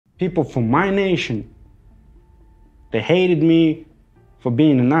people from my nation, they hated me for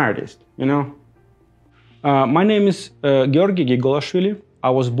being an artist, you know? My name is Gyiorgi Gigolashvili.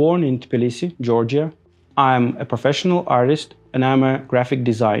 I was born in Tbilisi, Georgia. I'm a professional artist and I'm a graphic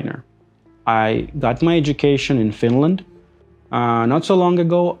designer. I got my education in Finland. Not so long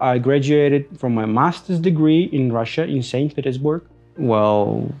ago, I graduated from my master's degree in Russia, in St. Petersburg.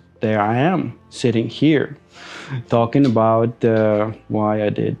 Well, there I am, sitting here, talking about why I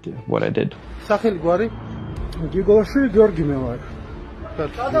did what I did. სახელი გიგოლაშვილი გიორგი მე ვარ.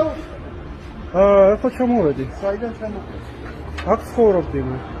 ხო ჩამოვედი. საიდან ჩამოვედი? აქ ცხოვრობდი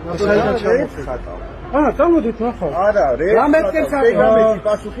მე. საიდან ჩამოვედი? წამოდით ნახავ. არა, რამეთკენს აკრამეთი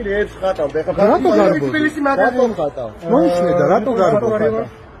პასუხი ერთ ხატავდა. ეხლა რატო გარბო? თბილისი მაგალითად ხატავ. მომიშლე და რატო გარბო?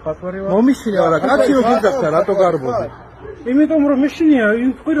 მხატვარი ვარ. მომიშლე არა, კაცი რო გიძახდა რატო გარბოდი? იმიტომ რომ მეშინია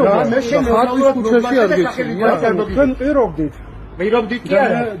იმყირობა. ხატვის ქუჩაში არ გეჩნია. თქვენ პირობდით. პირობდით კი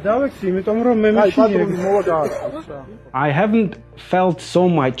არა. დავეცი, იმიტომ რომ მე მეშინია მოვიდა. I haven't felt so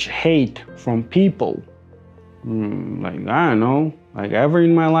much hate from people, like I don't know, like ever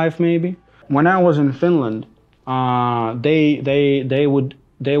in my life maybe. When I was in Finland,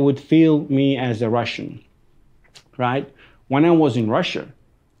 they would feel me as a Russian, right? When I was in Russia,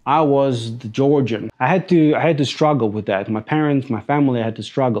 I was the Georgian. I had to struggle with that. My parents, my family had to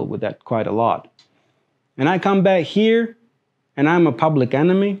struggle with that quite a lot. And I come back here, and I'm a public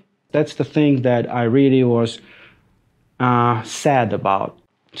enemy. That's the thing that I really was sad about.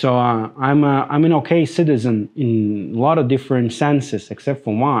 So I'm an okay citizen in a lot of different senses, except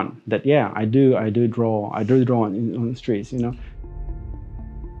for one. That yeah, I do draw on the streets, you know.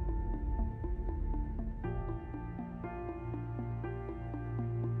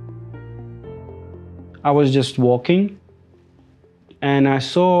 I was just walking, and I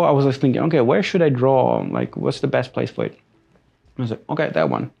was like thinking, okay, where should I draw? Like, what's the best place for it? I was like, okay, that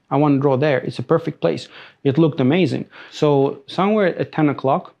one. I want to draw there. It's a perfect place. It looked amazing. So somewhere at 10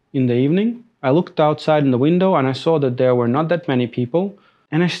 o'clock in the evening, I looked outside in the window and I saw that there were not that many people.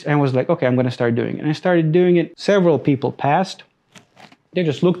 And I was like, okay, I'm going to start doing it. And I started doing it. Several people passed. They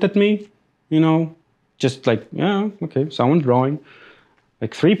just looked at me, you know, just like, yeah, okay, someone's drawing.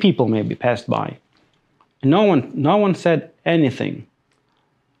 Like 3 people maybe passed by. And no one said anything.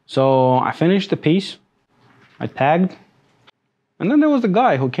 So I finished the piece. I tagged. And then there was the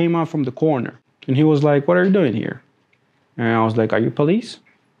guy who came out from the corner. And he was like, what are you doing here? And I was like, are you police?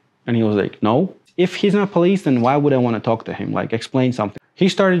 And he was like, no. If he's not police, then why would I want to talk to him? Like, explain something. He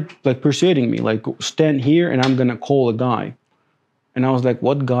started like persuading me, like, stand here and I'm going to call a guy. And I was like,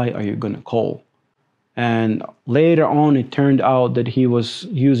 what guy are you going to call? And later on, it turned out that he was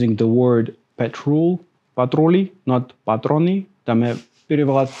using the word patroli, not patroni.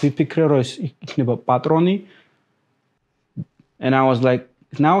 And I was like,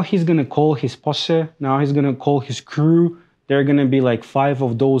 now he's going to call his posse. Now he's going to call his crew. There are going to be like 5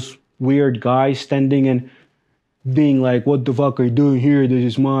 of those weird guys standing and being like, what the fuck are you doing here? This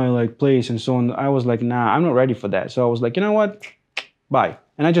is my like place and so on. I was like, nah, I'm not ready for that. So I was like, you know what? Bye.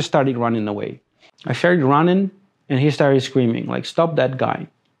 And I just started running away. I started running and he started screaming like, stop that guy.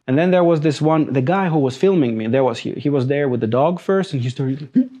 And then there was this one, the guy who was filming me, he was there with the dog first and he started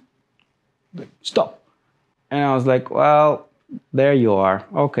like, stop. And I was like, well, there you are.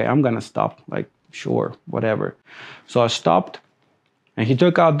 Okay, I'm going to stop. Like, sure, whatever. So I stopped and he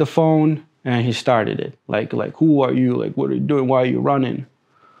took out the phone and he started it. Like, who are you? Like, what are you doing? Why are you running?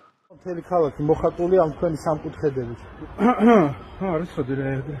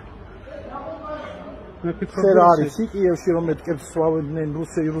 Ferrari, Kievში რომ ეთკებს სვავდნენ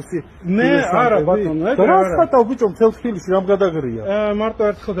რუსი. მე არა ბატონო, ეგ რა ხატავ ბიჭო მთელ თბილისში რამ გადაგრია? მარტო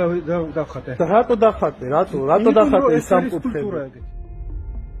ერთხელ დავხატე. რატო დახატე? რატო დახატე ეს სამკუთხედი?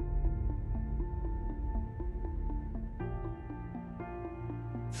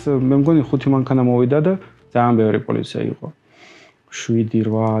 მე მგონი 5 მანქანა მოვიდა და ძალიან ბევრი პოლიცია იყო.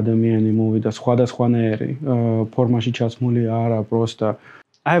 7-8 ადამიანი მოვიდა სხვადასხვანაირი, ფორმაში ჩაცმული არა, პროსტა.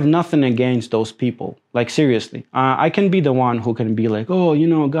 I have nothing against those people. Like, seriously. I can be the one who can be like, oh, you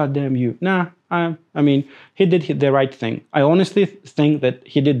know, goddamn you. Nah, I mean, he did the right thing. I honestly think that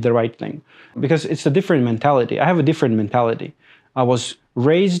he did the right thing. Because it's a different mentality. I have a different mentality. I was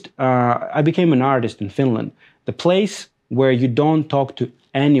raised, I became an artist in Finland. The place where you don't talk to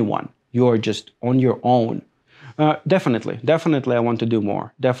anyone. You're just on your own. Definitely I want to do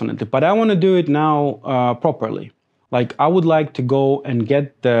more. Definitely. But I want to do it now properly. Like, I would like to go and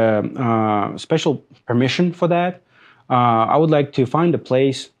get the special permission for that. I would like to find a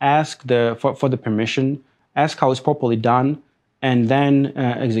place, ask for the permission, ask how it's properly done, and then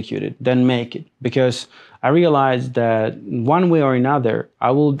execute it, then make it. Because I realized that one way or another,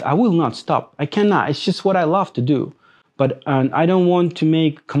 I will not stop. I cannot. It's just what I love to do. But I don't want to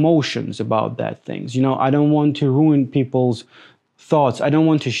make commotions about that things. You know, I don't want to ruin people's thoughts. I don't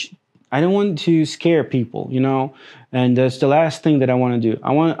want to scare people. You know, and that's the last thing that I want to do.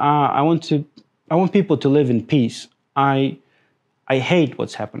 I want people to live in peace. I hate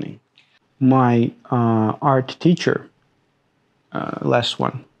what's happening. My art teacher, last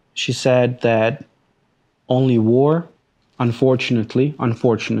one, she said that only war, unfortunately,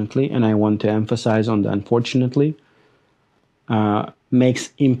 and I want to emphasize on the unfortunately,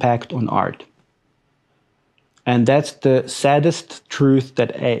 makes impact on art. And that's the saddest truth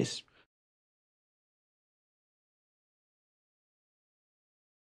that is.